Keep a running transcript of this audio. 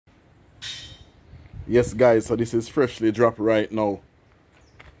Yes guys, so this is freshly dropped right now.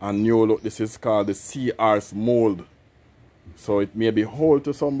 And new look, this is called the CR's mold. So it may be old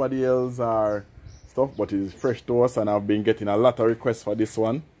to somebody else or stuff, but it is fresh to us, and I've been getting a lot of requests for this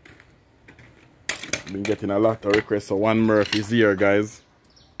one. Been getting a lot of requests, so one Murph is here guys.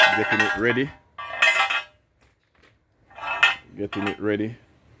 Getting it ready. Getting it ready.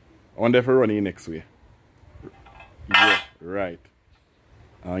 I wonder if we're running next way. Yeah, right.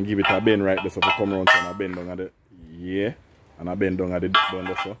 And give it a bend right there, so if we come around and I bend down at the, yeah, and I bend down at the down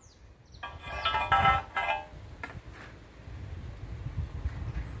there,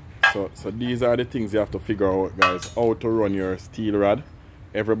 so these are the things you have to figure out guys, how to run your steel rod.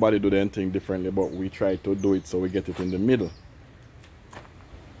 Everybody do their thing differently, but we try to do it so we get it in the middle.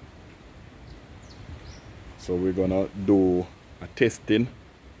 So we're gonna do a testing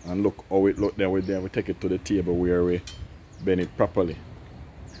and look how it look. Then we take it to the table where we bend it properly.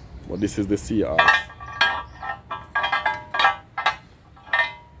 But this is the CR.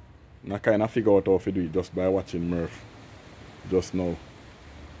 And I kind of figure out how to do it just by watching Murph just now.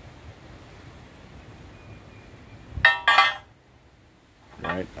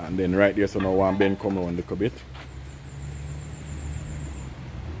 Right, and then right there, so now one bend come around a little bit.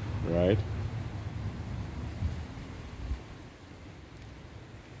 Right.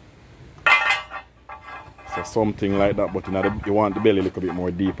 So something like that, but you want the belly a little bit more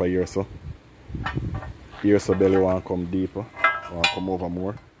deeper here, so. Here, so belly want to come deeper, want to come over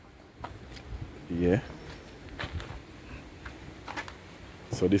more. Yeah.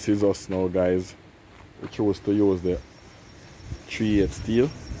 So this is us now guys. We chose to use the 3/8 steel.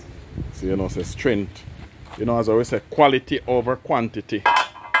 So you know, say strength. You know, as I always say, quality over quantity.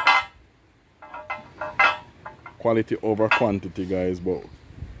 Quality over quantity guys, but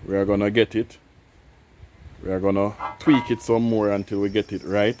we are gonna get it. We are gonna tweak it some more until we get it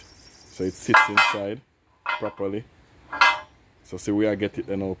right, so it sits inside properly. So see, we are get it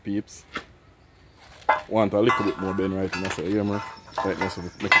now peeps. Want a little bit more bend right now, so here Murph. Right now, so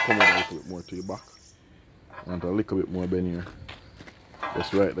make it come over a little bit more to your back. Want a little bit more bend here.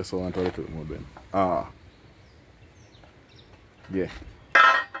 Just right there, so I want a little bit more bend. Ah. Yeah.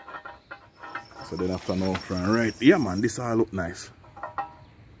 So then after now from right. Yeah man, this all look nice.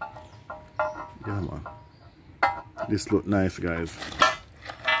 Yeah man. This look nice guys.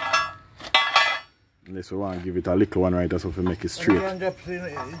 Unless we want to give it a little one right there, so we make it straight.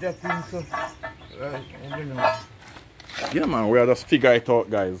 Yeah man, we'll just figure it out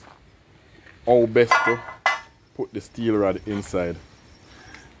guys. How best to put the steel rod inside.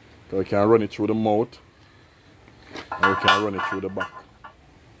 So we can run it through the mouth and we can run it through the back.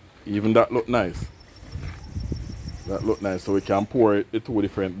 Even that look nice. That look nice, so we can pour it the two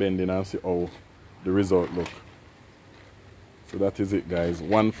different bending and see how the result look. So that is it guys.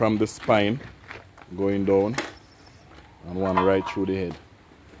 One from the spine going down and one right through the head.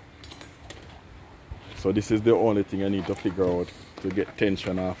 So this is the only thing I need to figure out to get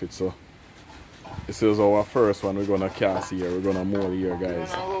tension off it. So this is our first one we're gonna cast here. We're gonna mold here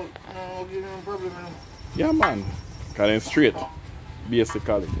guys. Yeah man, cutting straight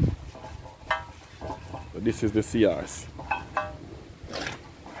basically. So this is the CRs.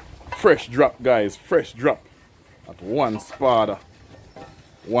 Fresh drop guys, fresh drop. At one Spada,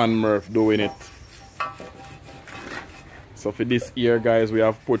 one Murph doing it. So for this year guys, we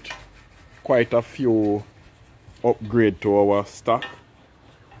have put quite a few upgrade to our stock.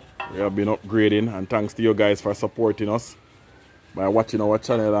 We have been upgrading, and thanks to you guys for supporting us by watching our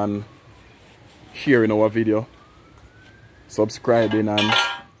channel and sharing our video, subscribing and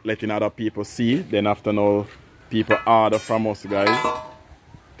letting other people see. Then after now, people order from us guys.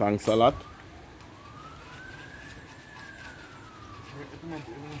 Thanks a lot.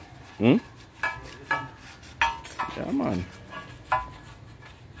 Yeah man.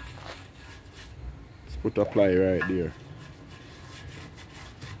 Let's put a ply right there.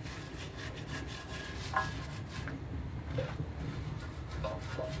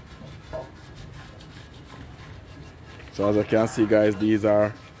 So as you can see guys, these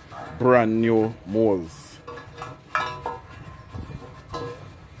are brand new molds.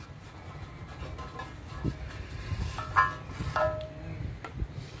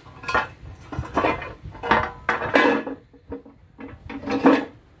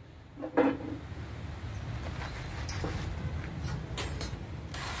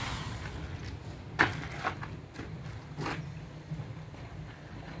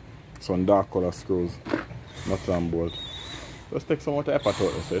 Some dark color screws, not on bolt. Just take some water out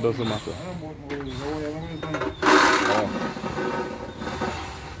so it doesn't matter. Oh.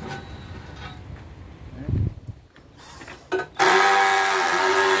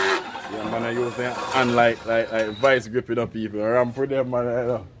 Yeah, man, and use the hand like vice gripping up people. Ramp with them man, you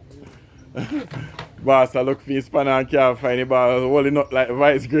know. Boss I look for his spanner and can't find the ball holding up like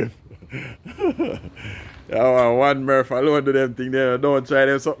vice grip. Yeah, man, one Murph alone do them thing there. Don't try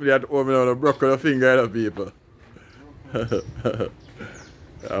them something that open on the broke the finger of people. Yeah,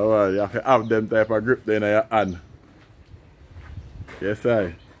 man, you have to have them type of grip there in your hand. Yes,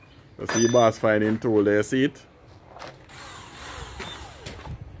 I. You see boss finding tool there, see it?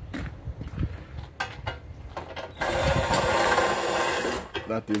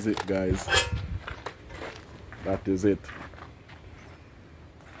 That is it, guys. That is it.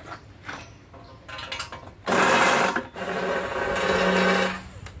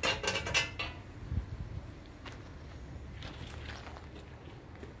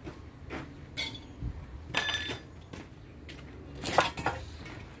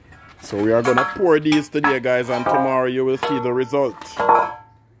 So we are gonna pour these today, guys, and tomorrow you will see the result.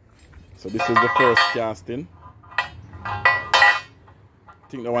 So this is the first casting. I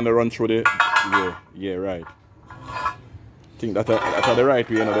think the one that run through the yeah, right. I think that's the right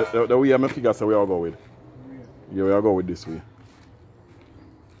way, you know, the way I'm figure so we all go with. Yeah, we all go with this way.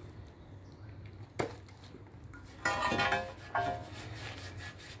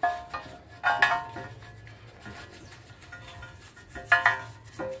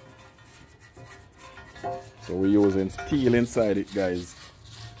 So we're using steel inside it, guys,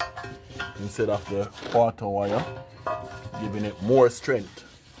 instead of the quarter wire, giving it more strength.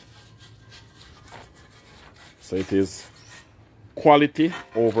 So it is quality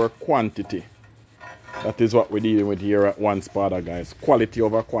over quantity. That is what we're dealing with here at One Spada, guys. Quality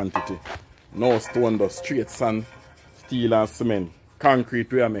over quantity. No stone dust, straight sand, steel and cement. Concrete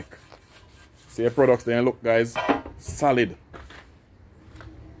we make. See the products then look, guys, solid.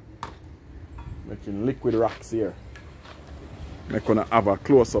 Making liquid rocks here. I'm gonna have a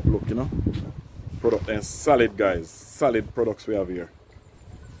close-up look, you know. Product then solid, guys. Solid products we have here.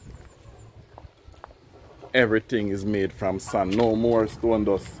 Everything is made from sand. No more stone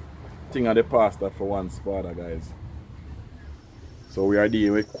dust. Thing of the past that for One Spada, guys. So we are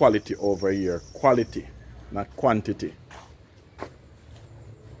dealing with quality over here. Quality, not quantity.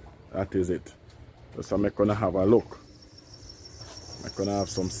 That is it. So I'm gonna have a look. I'm gonna have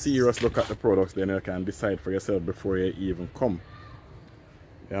some serious look at the products, then you can decide for yourself before you even come.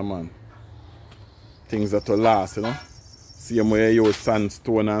 Yeah, man. Things that will last, you know. Same way you use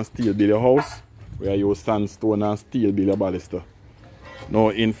sandstone and steel build your house, where you use sandstone and steel build your ballista. No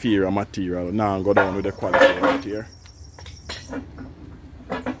inferior material. Now go down with the quality right here.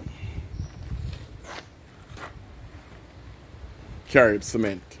 Carib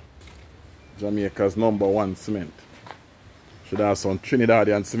cement. Jamaica's #1 cement. Should have some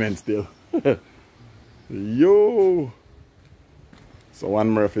Trinidadian cement still. Yo! So One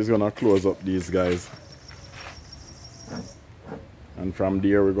Murphy is gonna close up these guys. And from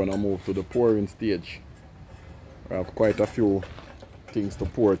there we're gonna move to the pouring stage. We have quite a few things to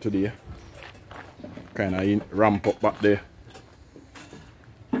pour today. Kinda ramp up back there.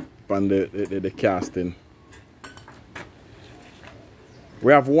 On the casting.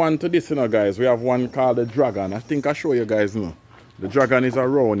 We have one to this, you know, guys. We have one called the Dragon. I think I show you guys now. The Dragon is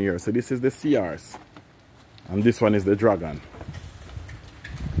around here. So this is the CRs. And this one is the Dragon.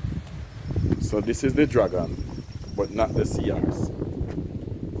 So this is the Dragon, but not the CRs.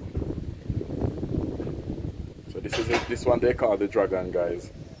 So this is it. This one they call the Dragon, guys.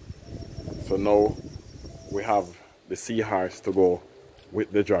 So now we have the sea horse to go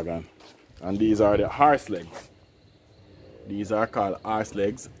with the Dragon. And these are the horse legs. These are called horse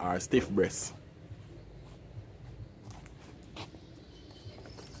legs or stiff breasts.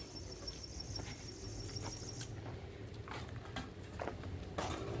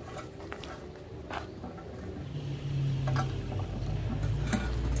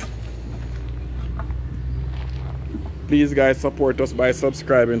 Please, guys, support us by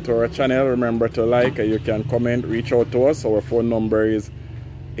subscribing to our channel. Remember to like, and you can comment, reach out to us. Our phone number is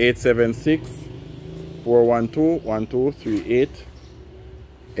 876-412-1238.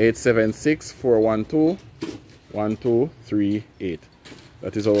 876-412-1238.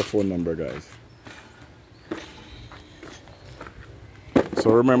 That is our phone number, guys.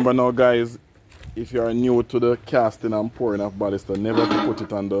 So remember now, guys, if you are new to the casting and pouring of ballista, never to put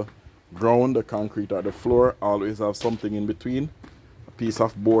it on the ground, the concrete, or the floor. Always have something in between. A piece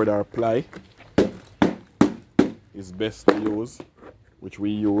of board or ply is best to use, which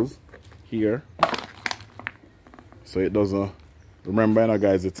we use here, so it doesn't, remember, you know,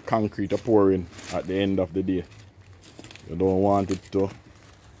 guys, it's concrete pouring at the end of the day. You don't want it to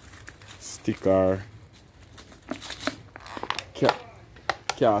stick or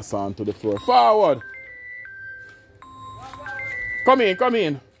cast onto the floor. Forward! Come in, come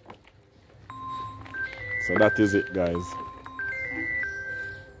in. So that is it, guys.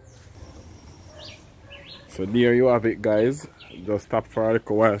 So there you have it, guys. Just tap for a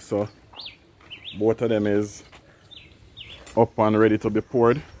little while, so both of them is up and ready to be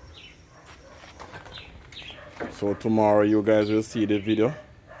poured. So tomorrow you guys will see the video.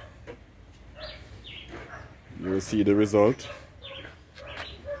 You will see the result.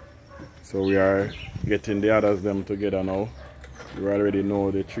 So we are getting the others them together now. You already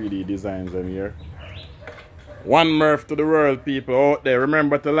know the 3D designs in here. One Murph to the world, people out there.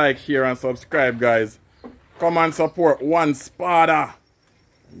 Remember to like, share and subscribe, guys. Come and support One Spada.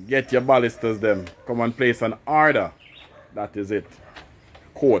 Get your ballistas them. Come and place an order. That is it.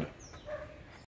 Code.